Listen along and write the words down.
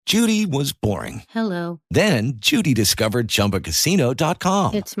Judy was boring. Hello. Then Judy discovered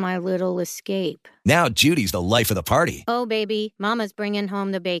ChumbaCasino.com. It's my little escape. Now Judy's the life of the party. Oh, baby, mama's bringing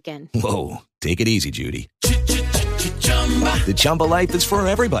home the bacon. Whoa, take it easy, Judy. The Chumba life is for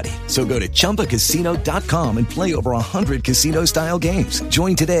everybody. So go to ChumbaCasino.com and play over 100 casino-style games.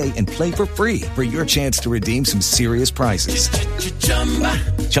 Join today and play for free for your chance to redeem some serious prizes.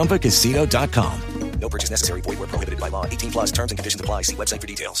 ChumbaCasino.com. No purchase necessary. Void where prohibited by law. 18 plus terms and conditions apply. See website for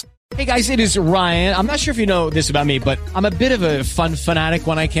details. Hey guys, it is Ryan. I'm not sure if you know this about me, but I'm a bit of a fun fanatic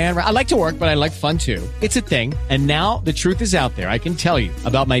when I can. I like to work, but I like fun too. It's a thing. And now the truth is out there. I can tell you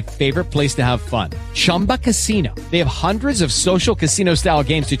about my favorite place to have fun. Chumba Casino. They have hundreds of social casino style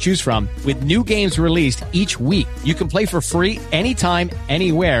games to choose from with new games released each week. You can play for free anytime,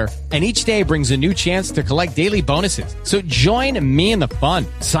 anywhere. And each day brings a new chance to collect daily bonuses. So join me in the fun.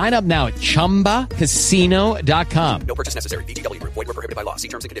 Sign up now at ChumbaCasino.com. No purchase necessary. VGW. Void where prohibited by law. See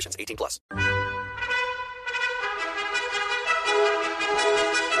terms and conditions. 18 plus.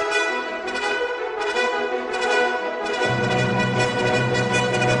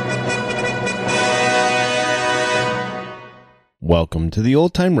 Welcome to the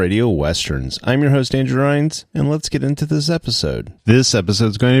Old Time Radio Westerns. I'm your host, Andrew Rines, and let's get into this episode. This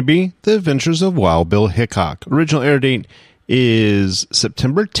episode is going to be The Adventures of Wild Bill Hickok. Original air date is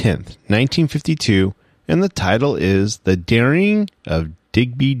September 10th, 1952, and the title is The Daring of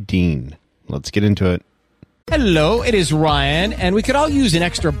Digby Dean. Let's get into it. Hello, it is Ryan, and we could all use an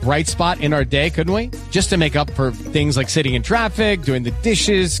extra bright spot in our day, couldn't we? Just to make up for things like sitting in traffic, doing the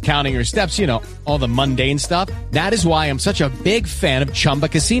dishes, counting your steps, you know, all the mundane stuff. That is why I'm such a big fan of Chumba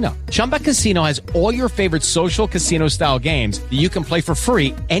Casino. Chumba Casino has all your favorite social casino-style games that you can play for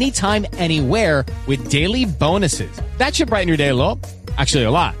free anytime, anywhere with daily bonuses. That should brighten your day a little. Actually,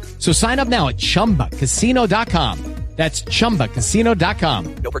 a lot. So sign up now at ChumbaCasino.com. That's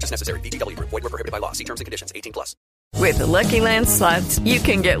ChumbaCasino.com. No purchase necessary. VGW. Void where prohibited by law. See terms and conditions. 18 plus. With the Lucky Land Slots, you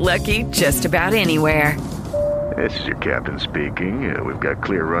can get lucky just about anywhere. This is your captain speaking. We've got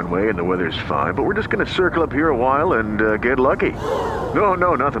clear runway and the weather's fine, but we're just going to circle up here a while and get lucky.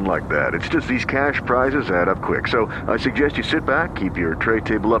 No, nothing like that. It's just these cash prizes add up quick. So I suggest you sit back, keep your tray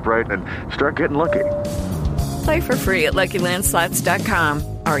table upright, and start getting lucky. Play for free at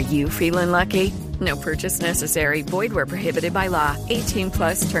LuckyLandSlots.com. Are you feeling lucky? No purchase necessary. Void where prohibited by law. 18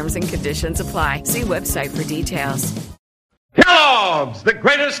 plus terms and conditions apply. See website for details. Kellogg's, the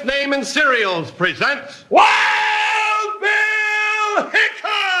greatest name in cereals, presents Wild Bill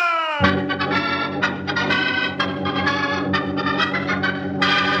Hickok!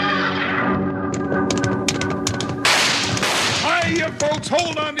 Hi, you folks,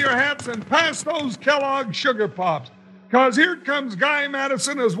 hold on to your hats and pass those Kellogg Sugar Pops. Because here comes Guy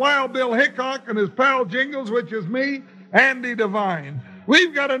Madison as Wild Bill Hickok and his pal Jingles, which is me, Andy Devine.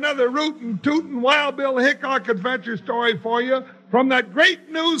 We've got another rootin' tootin' Wild Bill Hickok adventure story for you from that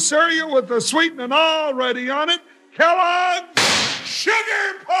great new cereal with the sweetening already on it, Kellogg's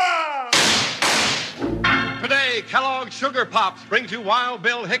Sugar Pops! Today, Kellogg's Sugar Pops brings you Wild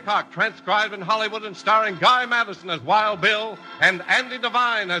Bill Hickok, transcribed in Hollywood and starring Guy Madison as Wild Bill and Andy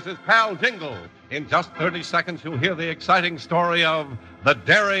Devine as his pal Jingle. In just 30 seconds, you'll hear the exciting story of The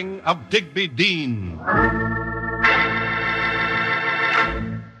Daring of Digby Dean.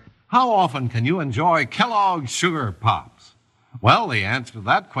 How often can you enjoy Kellogg's Sugar Pops? Well, the answer to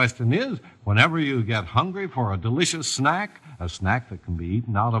that question is whenever you get hungry for a delicious snack, a snack that can be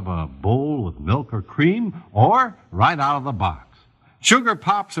eaten out of a bowl with milk or cream, or right out of the box. Sugar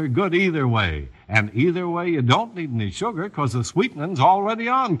Pops are good either way, and either way you don't need any sugar because the sweetening's already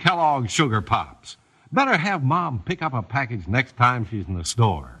on Kellogg's Sugar Pops. Better have Mom pick up a package next time she's in the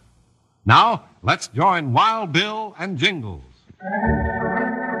store. Now, let's join Wild Bill and Jingles.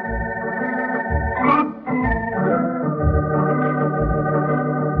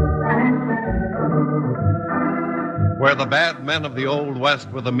 Where the bad men of the Old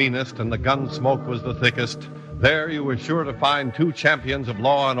West were the meanest and the gun smoke was the thickest, there you were sure to find two champions of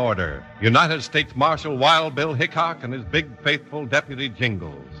law and order, United States Marshal Wild Bill Hickok and his big, faithful deputy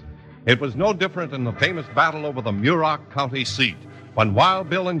Jingles. It was no different in the famous battle over the Muroc County seat, when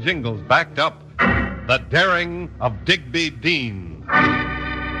Wild Bill and Jingles backed up The Daring of Digby Dean.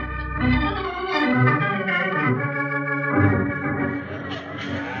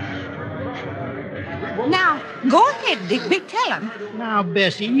 Now, go ahead, Digby, tell him. Now,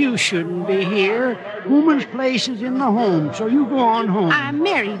 Bessie, you shouldn't be here. Woman's place is in the home, so you go on home. I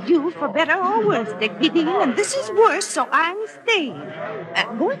married you for better or worse, Digby Dean, and this is worse, so I'm staying.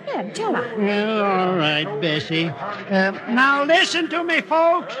 Go ahead, tell him. Well, all right, Bessie. Now, listen to me,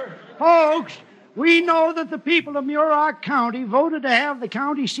 folks. Folks, We know that the people of Muroc County voted to have the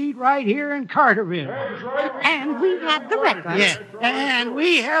county seat right here in Carterville. And we had the records. Yeah, and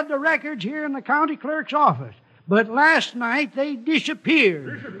we had the records here in the county clerk's office. But last night they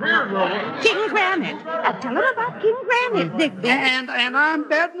disappeared. King Granite. Tell him about King Granite, Digby. And I'm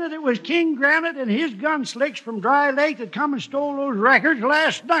betting that it was King Granite and his gun slicks from Dry Lake that come and stole those records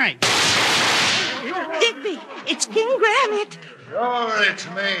last night. Digby, it's King Granite. Oh, it's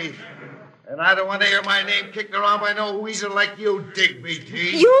me. And I don't want to hear my name kicked around by no weasel like you, Digby,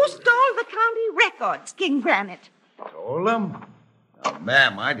 T. You stole the county records, King Granite. Stole them? No,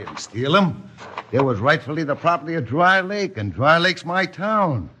 ma'am, I didn't steal them. They was rightfully the property of Dry Lake, and Dry Lake's my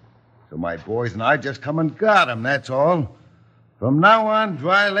town. So my boys and I just come and got them, that's all. From now on,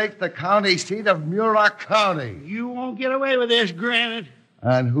 Dry Lake's the county seat of Muroc County. You won't get away with this, Granite.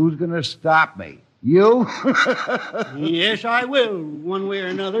 And who's going to stop me? You? Yes, I will, one way or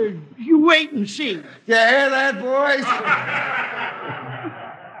another. You wait and see. You hear that, boys?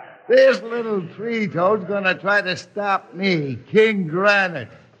 This little tree toad's going to try to stop me, King Granite.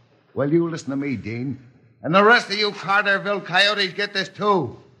 Well, you listen to me, Dean. And the rest of you Carterville coyotes get this,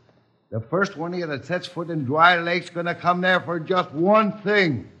 too. The first one of you that sets foot in Dry Lake's going to come there for just one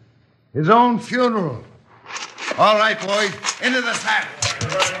thing. His own funeral. All right, boys, into the saddle.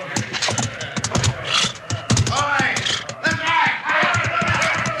 All right, let's ride.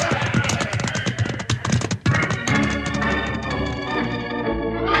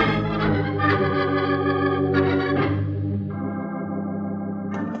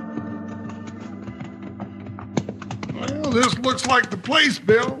 Well, this looks like the place,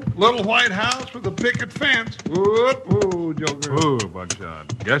 Bill. Little white house with a picket fence. Whoa, Joker. Oh,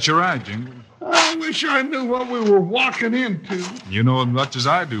 Buckshot. Guess you're right, Jingles. I wish I knew what we were walking into. You know as much as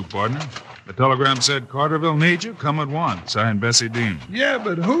I do, partner. The telegram said Carterville needs you. Come at once. Signed, Bessie Dean. Yeah,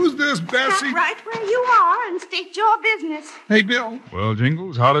 but who's this Bessie? Stop right where you are and state your business. Hey, Bill. Well,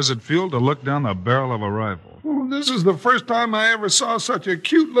 Jingles, how does it feel to look down the barrel of a rifle? Oh, this is the first time I ever saw such a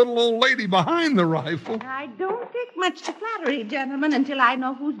cute little old lady behind the rifle. I don't take much to flattery, gentlemen, until I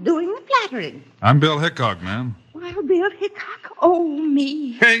know who's doing the flattering. I'm Bill Hickok, ma'am. Wild Bill Hickok, oh,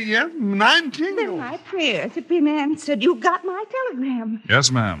 me. Hey, yes, and I'm Jingle. Then my prayers have been answered. You got my telegram.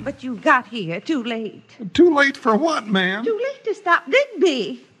 Yes, ma'am. But you got here too late. Too late for what, ma'am? Too late to stop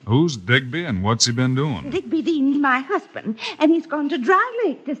Digby. Who's Digby and what's he been doing? Digby Dean's my husband, and he's gone to Dry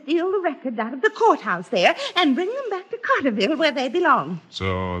Lake to steal the records out of the courthouse there and bring them back to Carterville where they belong.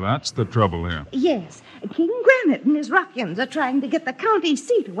 So that's the trouble here. Yes. King Granite and his ruffians are trying to get the county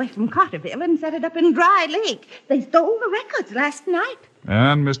seat away from Carterville and set it up in Dry Lake. They stole the records last night.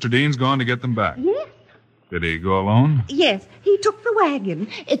 And Mr. Dean's gone to get them back. Yes. Did he go alone? Yes, he took the wagon.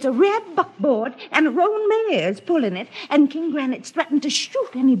 It's a red buckboard, and a roan mare's pulling it. And King Granite's threatened to shoot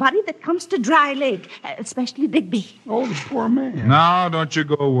anybody that comes to Dry Lake, especially Digby. Oh, the poor man. Now, don't you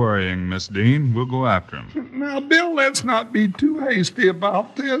go worrying, Miss Dean. We'll go after him. Now, Bill, let's not be too hasty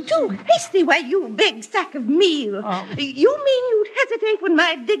about this. Too hasty? Why, you big sack of meal. You mean you'd hesitate when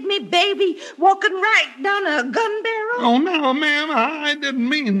my Digby baby walking right down a gun barrel? Oh, no, ma'am, I didn't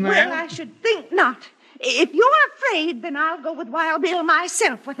mean that. Well, I should think not. If you're afraid, then I'll go with Wild Bill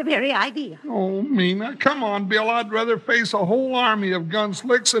myself with the very idea. Oh, Mina, come on, Bill. I'd rather face a whole army of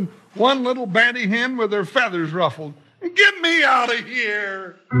gunslicks than one little banty hen with her feathers ruffled. Get me out of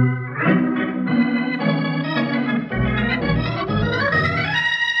here.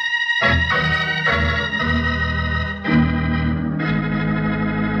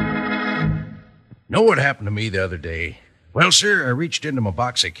 Know what happened to me the other day? Well, sir, I reached into my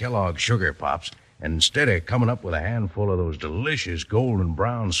box of Kellogg's Sugar Pops, and instead of coming up with a handful of those delicious golden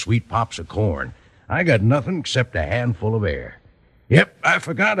brown sweet pops of corn, I got nothing except a handful of air. Yep, I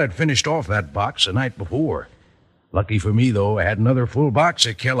forgot I'd finished off that box the night before. Lucky for me, though, I had another full box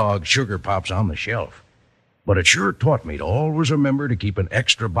of Kellogg's Sugar Pops on the shelf. But it sure taught me to always remember to keep an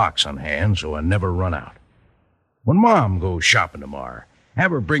extra box on hand so I never run out. When Mom goes shopping tomorrow, have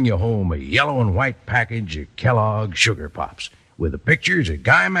her bring you home a yellow and white package of Kellogg's Sugar Pops with the pictures of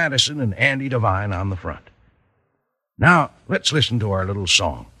Guy Madison and Andy Devine on the front. Now, let's listen to our little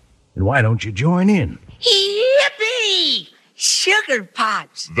song. And why don't you join in? Yippee! Sugar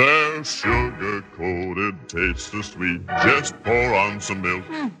Pops. They're sugar-coated, taste so sweet. Just pour on some milk.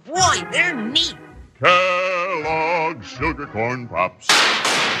 Boy, they're neat. Kellogg's Sugar Corn Pops.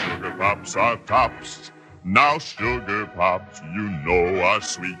 Sugar Pops are tops. Now Sugar Pops, you know, are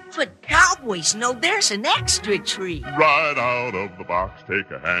sweet. But cowboys know there's an extra treat. Right out of the box, take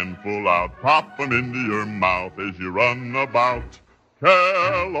a handful out, pop 'em into your mouth as you run about.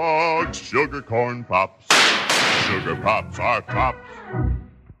 Kellogg's Sugar Corn Pops. Sugar Pops are tops.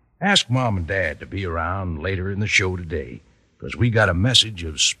 Ask Mom and Dad to be around later in the show today, because we got a message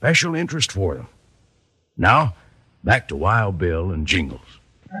of special interest for them. Now, back to Wild Bill and Jingles.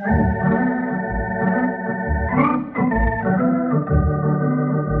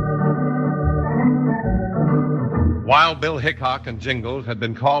 Wild Bill Hickok and Jingles had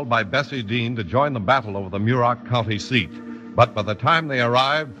been called by Bessie Dean to join the battle over the Muroc County seat. But by the time they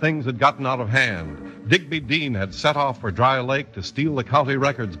arrived, things had gotten out of hand. Digby Dean had set off for Dry Lake to steal the county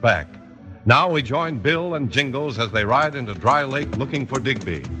records back. Now we join Bill and Jingles as they ride into Dry Lake looking for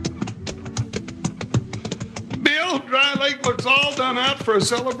Digby. Bill, Dry Lake looks all done out for a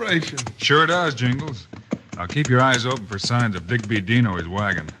celebration. Sure does, Jingles. Now keep your eyes open for signs of Digby Dean or his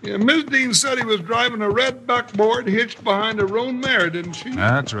wagon. Yeah, Miss Dean said he was driving a red buckboard hitched behind a roan mare, didn't she?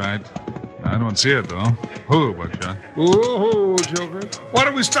 That's right. I don't see it, though. Who, Buckshot? Oh, Joker. What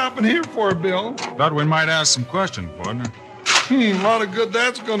are we stopping here for, Bill? Thought we might ask some questions, partner. A lot of good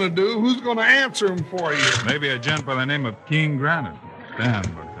that's going to do. Who's going to answer them for you? Maybe a gent by the name of King Granite. Damn,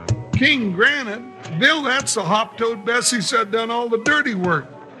 Buckshot. King Granite? Bill, that's the hop-toad Bessie said done all the dirty work.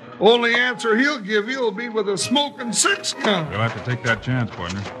 Only answer he'll give you will be with a smoking six-gun. You'll have to take that chance,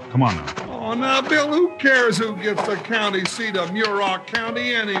 partner. Come on now. Oh, now, Bill, who cares who gets the county seat of Muroc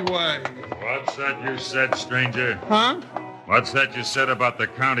County anyway? What's that you said, stranger? Huh? What's that you said about the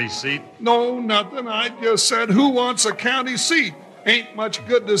county seat? No, nothing. I just said, who wants a county seat? Ain't much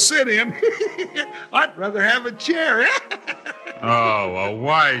good to sit in. I'd rather have a chair. Oh, a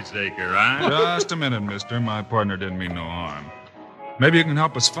wiseacre, huh? Just a minute, mister. My partner didn't mean no harm. Maybe you can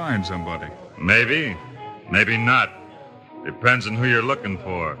help us find somebody. Maybe. Maybe not. Depends on who you're looking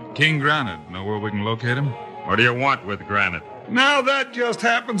for. King Granite. Know where we can locate him? What do you want with Granite? Now that just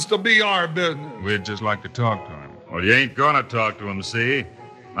happens to be our business. We'd just like to talk to him. Well, you ain't gonna talk to him, see?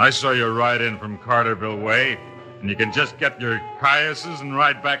 I saw you ride in from Carterville way, and you can just get your cayuses and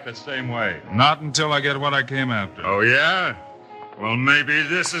ride back the same way. Not until I get what I came after. Oh, yeah? Well, maybe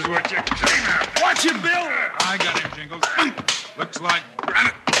this is what you came after. Watch it, Bill! I got him, Jingles. Looks like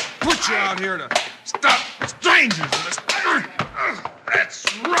Granite put you out here to stop strangers in this.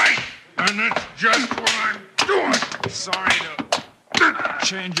 That's right! And that's just what I'm doing! Sorry to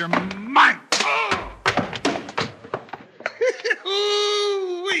change your mind.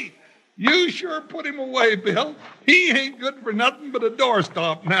 Ooh-wee. You sure put him away, Bill. He ain't good for nothing but a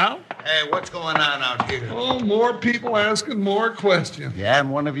doorstop now. Hey, what's going on out here? Oh, more people asking more questions. Yeah,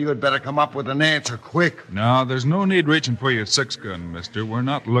 and one of you had better come up with an answer quick. No, there's no need reaching for your six-gun, mister. We're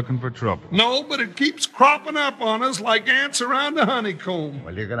not looking for trouble. No, but it keeps cropping up on us like ants around a honeycomb.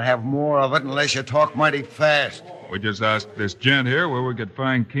 Well, you're going to have more of it unless you talk mighty fast. We just asked this gent here where we could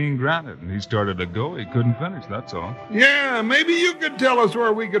find King Granite, and he started to go. He couldn't finish, that's all. Yeah, maybe you could tell us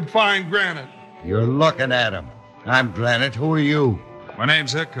where we could find Granite. You're looking at him. I'm Granite. Who are you? My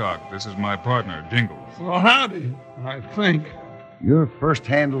name's Hickok. This is my partner, Jingles. Well, howdy, I think. Your first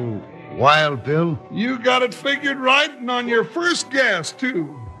handle, Wild Bill? You got it figured right, and on your first guess,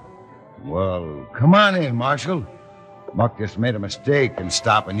 too. Well, come on in, Marshal. Buck just made a mistake in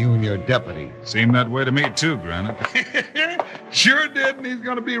stopping you and your deputy. Seemed that way to me, too, Granite. Sure did, and he's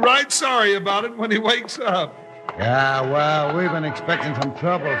going to be right sorry about it when he wakes up. Yeah, well, we've been expecting some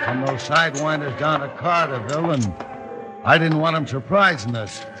trouble from those sidewinders down at Carterville, and I didn't want them surprising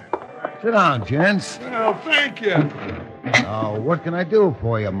us. Sit down, gents. Well, thank you. Now, what can I do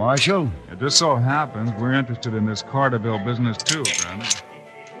for you, Marshal? It just so happens we're interested in this Carterville business, too, Granite.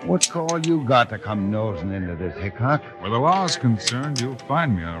 What call you got to come nosing into this, Hickok? Where the law's concerned, you'll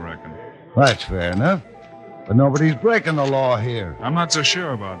find me, I reckon. That's fair enough. But nobody's breaking the law here. I'm not so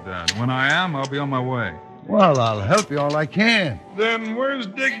sure about that. When I am, I'll be on my way. Well, I'll help you all I can. Then where's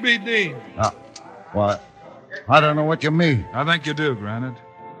Digby Dean? Well, I don't know what you mean. I think you do, Granite.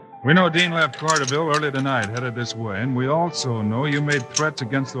 We know Dean left Carterville early tonight, headed this way, and we also know you made threats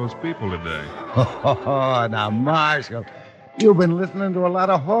against those people today. Oh, now, Marshal, you've been listening to a lot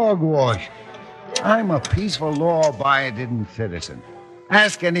of hogwash. I'm a peaceful, law-abiding citizen.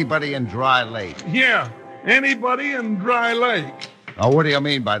 Ask anybody in Dry Lake. Yeah, anybody in Dry Lake. Now, what do you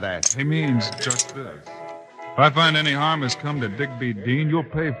mean by that? He means just this. If I find any harm has come to Digby Dean, you'll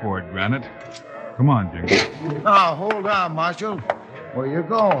pay for it, Granite. Come on, Jingles. Now, hold on, Marshal. Where you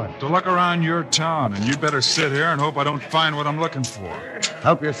going? To look around your town, and you'd better sit here and hope I don't find what I'm looking for.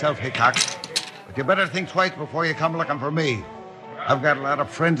 Help yourself, Hickok. But you better think twice before you come looking for me. I've got a lot of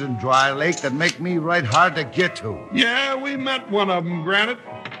friends in Dry Lake that make me right hard to get to. Yeah, we met one of them, Granite.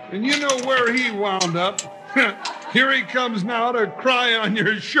 And you know where he wound up. Here he comes now to cry on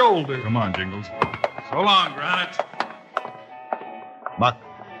your shoulder. Come on, Jingles. So long, Granite. Buck,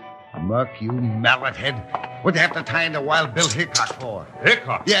 you mallet head. What'd you have to tie into Wild Bill Hickok for?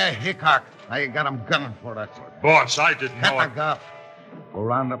 Hickok? Yeah, Hickok. Now you got him gunning for us. Boss, I didn't know Cut the guff. Go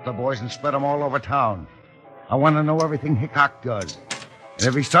round up the boys and spread them all over town. I want to know everything Hickok does. And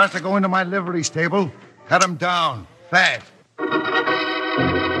if he starts to go into my livery stable, cut him down. Fast.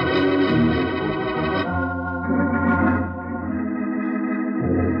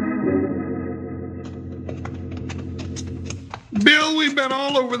 Bill, we've been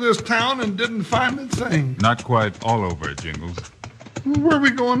all over this town and didn't find a thing. Not quite all over it, Jingles. Where are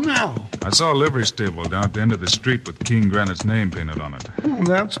we going now? I saw a livery stable down at the end of the street with King Granite's name painted on it. Oh,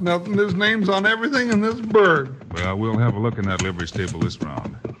 that's nothing. His name's on everything in this burg. Well, we'll have a look in that livery stable this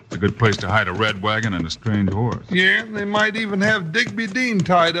round. It's a good place to hide a red wagon and a strange horse. Yeah, and they might even have Digby Dean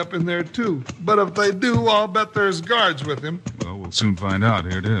tied up in there, too. But if they do, I'll bet there's guards with him. Well, we'll soon find out.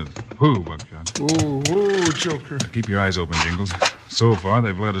 Here it is. Who, Buckshot? Oh, Joker. Keep your eyes open, Jingles. So far,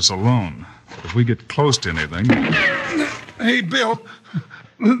 they've let us alone. But if we get close to anything... Hey, Bill,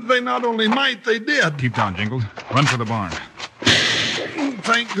 they not only might, they did. Keep down, Jingles. Run for the barn.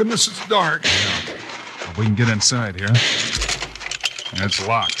 Thank goodness it's dark. Yeah. Well, we can get inside here. It's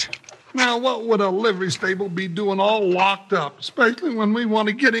locked. Now, what would a livery stable be doing all locked up, especially when we want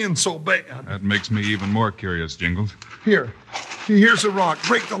to get in so bad? That makes me even more curious, Jingles. Here's a rock.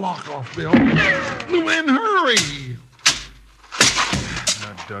 Break the lock off, Bill. And hurry.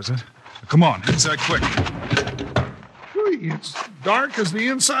 That does it. Come on, inside quick. It's dark as the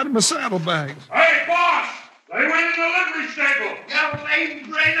inside of my saddlebags. Hey, boss! They went in the livery stable. You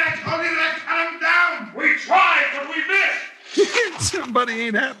lame brain, I told you to cut him down. We tried, but we missed. Somebody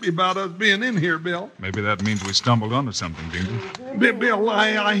ain't happy about us being in here, Bill. Maybe that means we stumbled onto something, Jingles. Bill,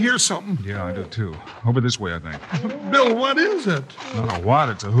 I hear something. Yeah, I do, too. Over this way, I think. Bill, what is it? Not a what,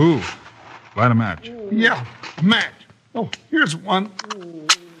 it's a who. Light a match. Yeah, a match. Oh, here's one.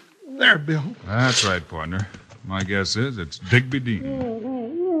 There, Bill. That's right, partner. My guess is it's Digby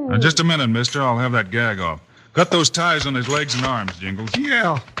Dean. Now, just a minute, mister. I'll have that gag off. Cut those ties on his legs and arms, Jingles.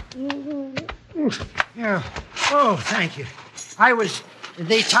 Yeah. Yeah. Oh, thank you.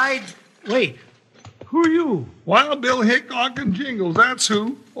 They tied... Wait. Who are you? Wild Bill Hickok and Jingles, that's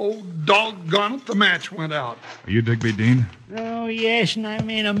who. Oh, doggone it, the match went out. Are you Digby Dean? Oh, yes, and I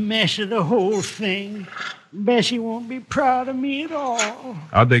made a mess of the whole thing. Bessie won't be proud of me at all.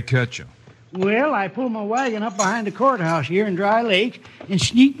 How'd they catch you? Well, I pulled my wagon up behind the courthouse here in Dry Lake and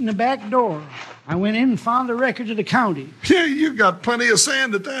sneaked in the back door. I went in and found the records of the county. Yeah, you got plenty of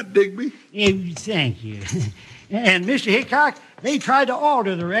sand at that, Digby. Thank you. And Mr. Hickok, they tried to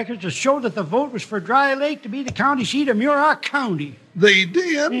alter the records to show that the vote was for Dry Lake to be the county seat of Muroc County. They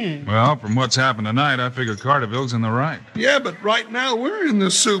did? Yeah. Well, from what's happened tonight, I figure Carterville's in the right. Yeah, but right now we're in the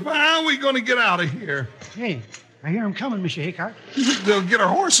soup. How are we going to get out of here? Hey, I hear them coming, Mr. Hickok. They'll get our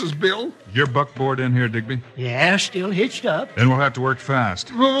horses, Bill. Your buckboard in here, Digby? Yeah, still hitched up. Then we'll have to work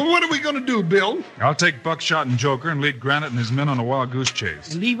fast. Well, what are we going to do, Bill? I'll take Buckshot and Joker and lead Granite and his men on a wild goose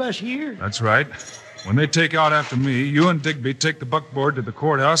chase. And leave us here? That's right. When they take out after me, you and Digby take the buckboard to the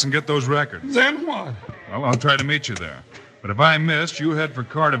courthouse and get those records. Then what? Well, I'll try to meet you there. But if I miss, you head for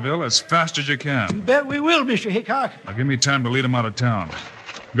Carterville as fast as you can. You bet we will, Mr. Hickok. Now give me time to lead them out of town.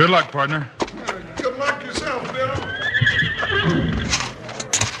 Good luck, partner. Good luck yourself, Bill.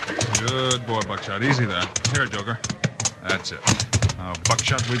 Good boy, Buckshot. Easy there. Here, Joker. That's it. Now,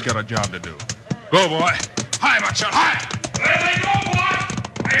 Buckshot, we've got a job to do. Go, boy. Hi, Buckshot. Hi. There they go, boss.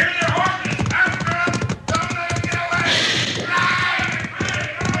 I hear their horses. After them. Don't let them get away.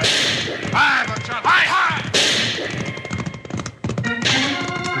 Hi, Buckshot. Hi, hi.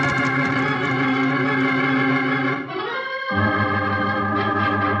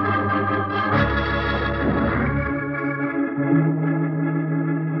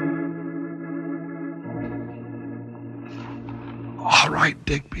 All right,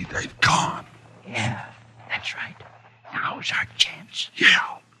 Digby, they've gone. Yeah, that's right. Now's our chance.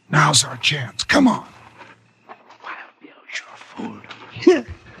 Yeah, now's our chance. Come on. Wild Bill sure fooled him. Yeah,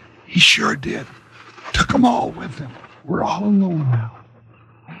 he sure did. Took them all with him. We're all alone now.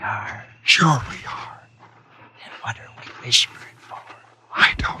 We are. Sure we are. Then what are we whispering for?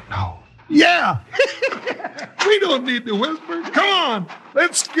 I don't know. Yeah. We don't need to whisper. Come on.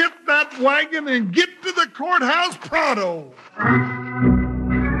 Let's get that wagon and get to the courthouse pronto.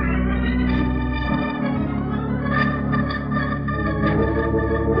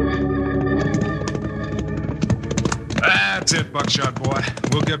 That's it, Buckshot boy.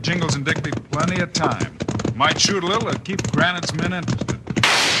 We'll give Jingles and Digby plenty of time. Might shoot a little to keep Granite's men interested.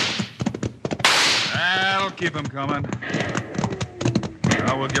 That'll keep them coming.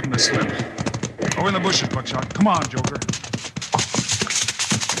 Now we'll give them the slip. Over in the bushes, Buckshot. Come on, Joker.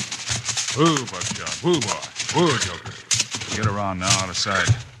 Woo, Buckshot. Woo, boy. Whoa, Joker. Get around now, out of sight.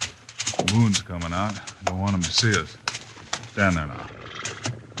 The moon's coming out. Don't want him to see us. Stand there now.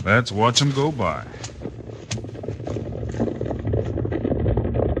 Let's watch him go by.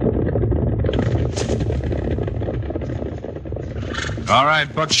 All right,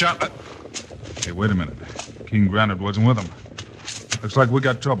 Buckshot. Hey, wait a minute. King Granite wasn't with him. Looks like we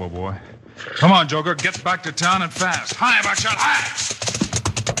got trouble, boy. Come on, Joker. Get back to town and fast. Hi, Buckshot. Hi!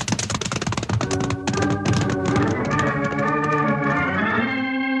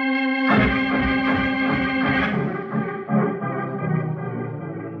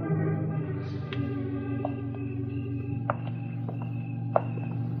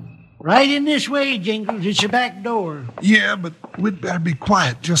 Right in this way, Jingles. It's the back door. Yeah, but we'd better be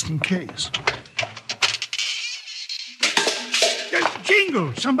quiet just in case.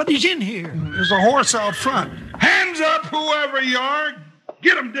 Jingles, somebody's in here. There's a horse out front. Hands up, whoever you are.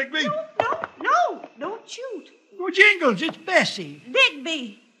 Get him, Digby. No, don't shoot. Oh, Jingles, it's Bessie.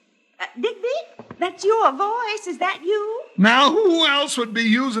 Digby. Digby, that's your voice. Is that you? Now, who else would be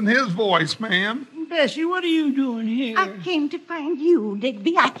using his voice, ma'am? Bessie, what are you doing here? I came to find you,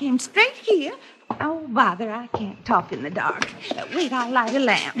 Digby. I came straight here. Oh, bother, I can't talk in the dark. Wait, I'll light a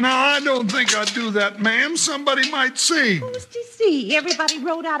lamp. No, I don't think I'd do that, ma'am. Somebody might see. Who's to see? Everybody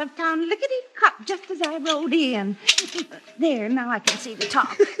rode out of town lickety-cut just as I rode in. There, now I can see the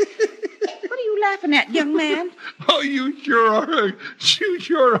top. What are you laughing at, young man? Oh, you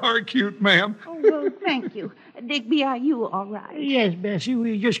sure are cute, ma'am. Oh, well, thank you. Digby, are you all right? Yes, Bessie,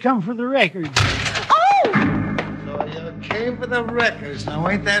 we just come for the records. Oh! So you came for the records. Now,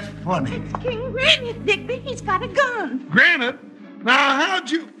 ain't that funny? It's King Granite, Digby. He's got a gun. Granite? Now,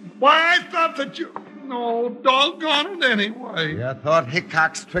 how'd you... Why, I thought that you... No, doggone it anyway. You thought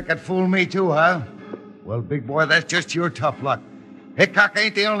Hickok's trick had fooled me too, huh? Well, big boy, that's just your tough luck. Hickok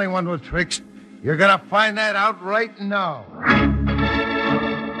ain't the only one with tricks. You're gonna find that out right now.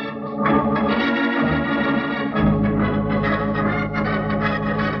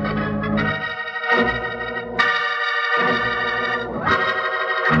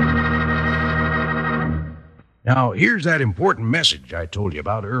 Now, here's that important message I told you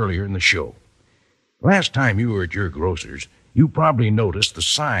about earlier in the show. Last time you were at your grocer's, you probably noticed the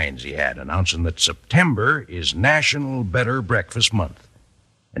signs he had announcing that September is National Better Breakfast Month.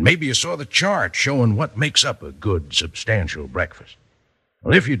 And maybe you saw the chart showing what makes up a good, substantial breakfast.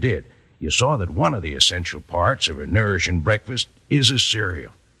 Well, if you did, you saw that one of the essential parts of a nourishing breakfast is a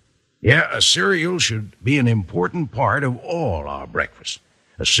cereal. Yeah, a cereal should be an important part of all our breakfasts.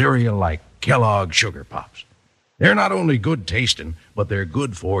 A cereal like Kellogg Sugar Pops. They're not only good tasting, but they're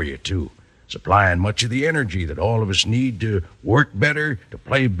good for you, too, supplying much of the energy that all of us need to work better, to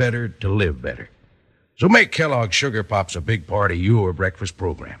play better, to live better. So make Kellogg Sugar Pops a big part of your breakfast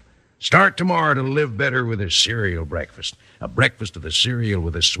program. Start tomorrow to live better with a cereal breakfast. A breakfast of the cereal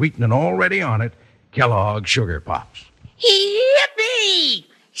with a sweetening already on it, Kellogg Sugar Pops. Yippee!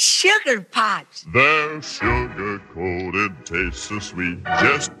 Sugar Pops. They're sugar-coated, taste so sweet.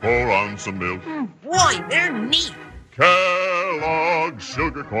 Just pour on some milk. Boy, they're neat. Kellogg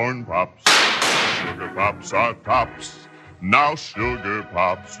Sugar Corn Pops. Sugar Pops are tops. Now Sugar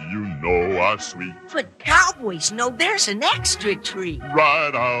Pops, you know are sweet. But cowboys know there's an extra treat.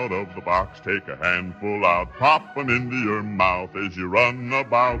 Right out of the box, take a handful out. Pop 'em into your mouth as you run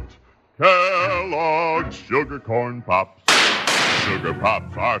about. Kellogg Sugar Corn Pops. Sugar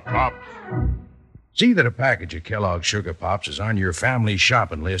Pops are tops. See that a package of Kellogg Sugar Pops is on your family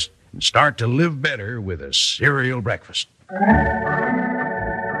shopping list and start to live better with a cereal breakfast.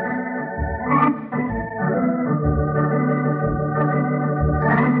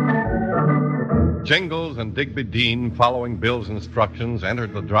 Jingles and Digby Dean, following Bill's instructions,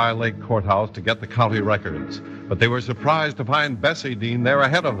 entered the Dry Lake Courthouse to get the county records. But they were surprised to find Bessie Dean there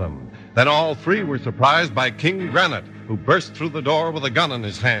ahead of them. Then all three were surprised by King Granite, who burst through the door with a gun in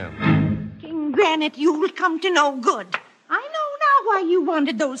his hand. King Granite, you'll come to no good. I know now why you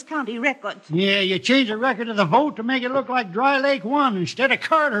wanted those county records. Yeah, you changed the record of the vote to make it look like Dry Lake won instead of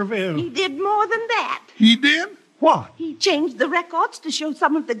Carterville. He did more than that. He did? What? He changed the records to show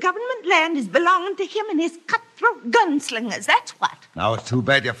some of the government land is belonging to him and his cutthroat gunslingers. That's what. Now, it's too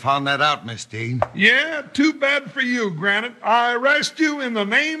bad you found that out, Miss Dean. Yeah, too bad for you, Granite. I arrest you in the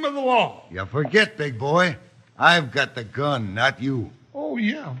name of the law. You forget, big boy. I've got the gun, not you. Oh,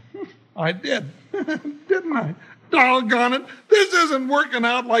 yeah. I did. Didn't I? Doggone it. This isn't working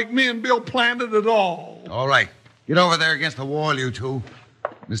out like me and Bill planned it at all. All right. Get over there against the wall, you two.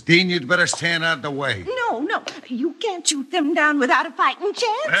 Miss Dean, you'd better stand out of the way. No. You can't shoot them down without a fighting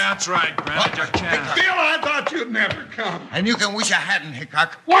chance. That's right, Granite, your chance. Bill, I thought you'd never come. And you can wish you hadn't,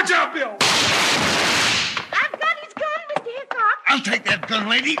 Hickok. Watch out, Bill. I've I'll take that gun,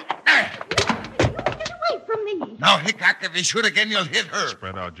 lady. There. Get away from me. Now, Hickok, if you shoot again, you'll hit her.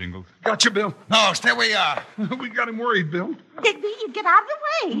 Spread out, Jingles. Got you, Bill. No, stay where you are. We got him worried, Bill. Digby, you get out of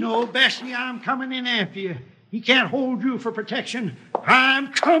the way. No, Bessie, I'm coming in after you. He can't hold you for protection.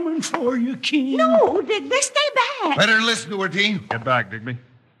 I'm coming for you, King. No, Digby, stay back. Better listen to her, Dean. Get back, Digby.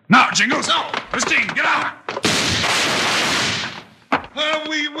 Now, Jingles. No. Christine, get out.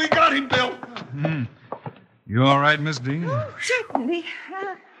 We got him, Bill. You all right, Miss Dean? Oh, certainly.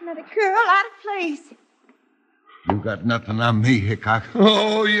 Not a girl out of place. You got nothing on me, Hickok.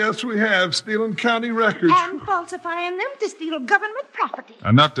 Oh, yes, we have. Stealing county records. And falsifying them to steal government property.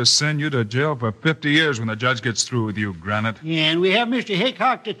 Enough to send you to jail for 50 years when the judge gets through with you, Granite. Yeah, and we have Mr.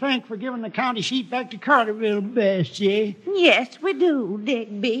 Hickok to thank for giving the county seat back to Carterville, Bessie. Yes, we do,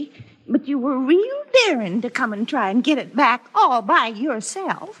 Digby. But you were real daring to come and try and get it back all by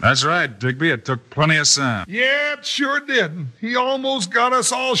yourself. That's right, Digby. It took plenty of sense. Yeah, it sure did. He almost got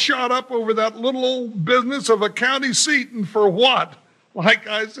us all shot up over that little old business of a county seat, and for what? Like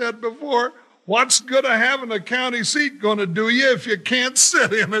I said before, what's good of having a county seat going to do you if you can't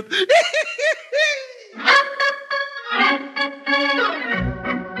sit in it?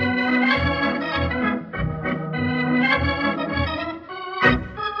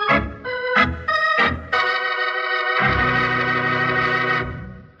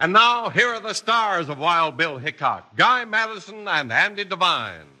 And now, here are the stars of Wild Bill Hickok, Guy Madison and Andy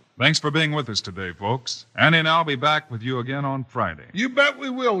Devine. Thanks for being with us today, folks. Andy and I'll be back with you again on Friday. You bet we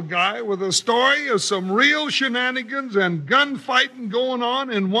will, Guy, with a story of some real shenanigans and gunfighting going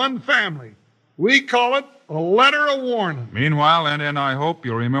on in one family. We call it A Letter of Warning. Meanwhile, Andy and I hope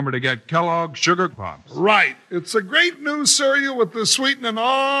you'll remember to get Kellogg's Sugar Pops. Right. It's a great new cereal with the sweetening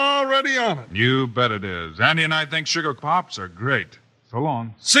already on it. You bet it is. Andy and I think Sugar Pops are great. So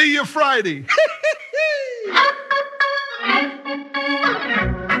long. See you Friday.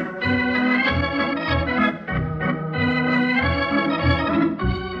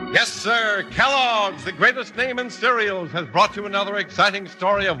 Yes, sir. Kellogg's, the greatest name in cereals, has brought you another exciting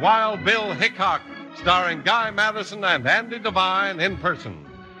story of Wild Bill Hickok, starring Guy Madison and Andy Devine in person.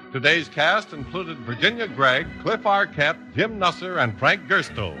 Today's cast included Virginia Gregg, Cliff Arquette, Jim Nusser, and Frank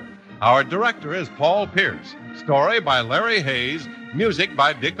Gerstow. Our director is Paul Pierce. Story by Larry Hayes. Music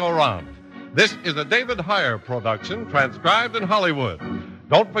by Dick Orant. This is a David Heyer production, transcribed in Hollywood.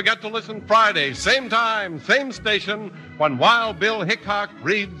 Don't forget to listen Friday, same time, same station, when Wild Bill Hickok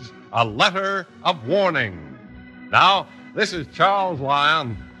reads A Letter of Warning. Now, this is Charles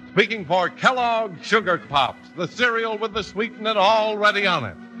Lyon speaking for Kellogg's Sugar Pops, the cereal with the sweetener already on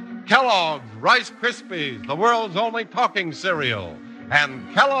it. Kellogg's Rice Krispies, the world's only talking cereal.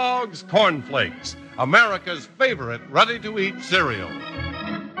 And Kellogg's Corn Flakes, America's favorite ready-to-eat cereal.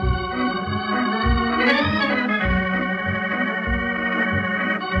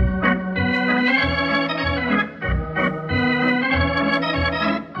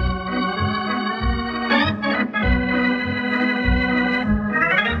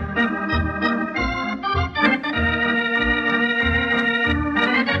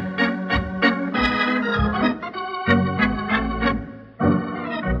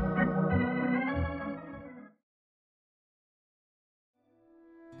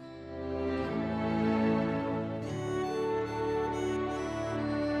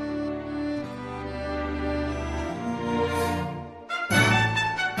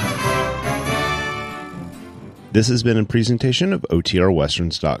 This has been a presentation of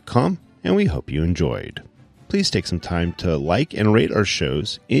OTRWesterns.com, and we hope you enjoyed. Please take some time to like and rate our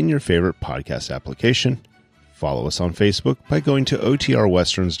shows in your favorite podcast application. Follow us on Facebook by going to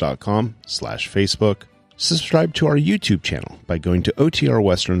OTRWesterns.com/Facebook. Subscribe to our YouTube channel by going to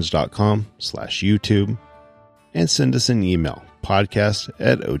OTRWesterns.com/YouTube. And send us an email,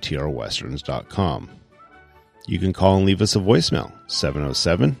 podcast@OTRWesterns.com. You can call and leave us a voicemail,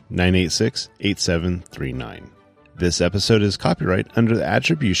 707-986-8739. This episode is copyright under the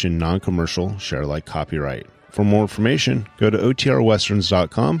Attribution Non-Commercial Share-alike copyright. For more information, go to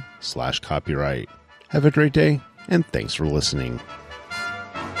OTRWesterns.com/copyright. Have a great day, and thanks for listening.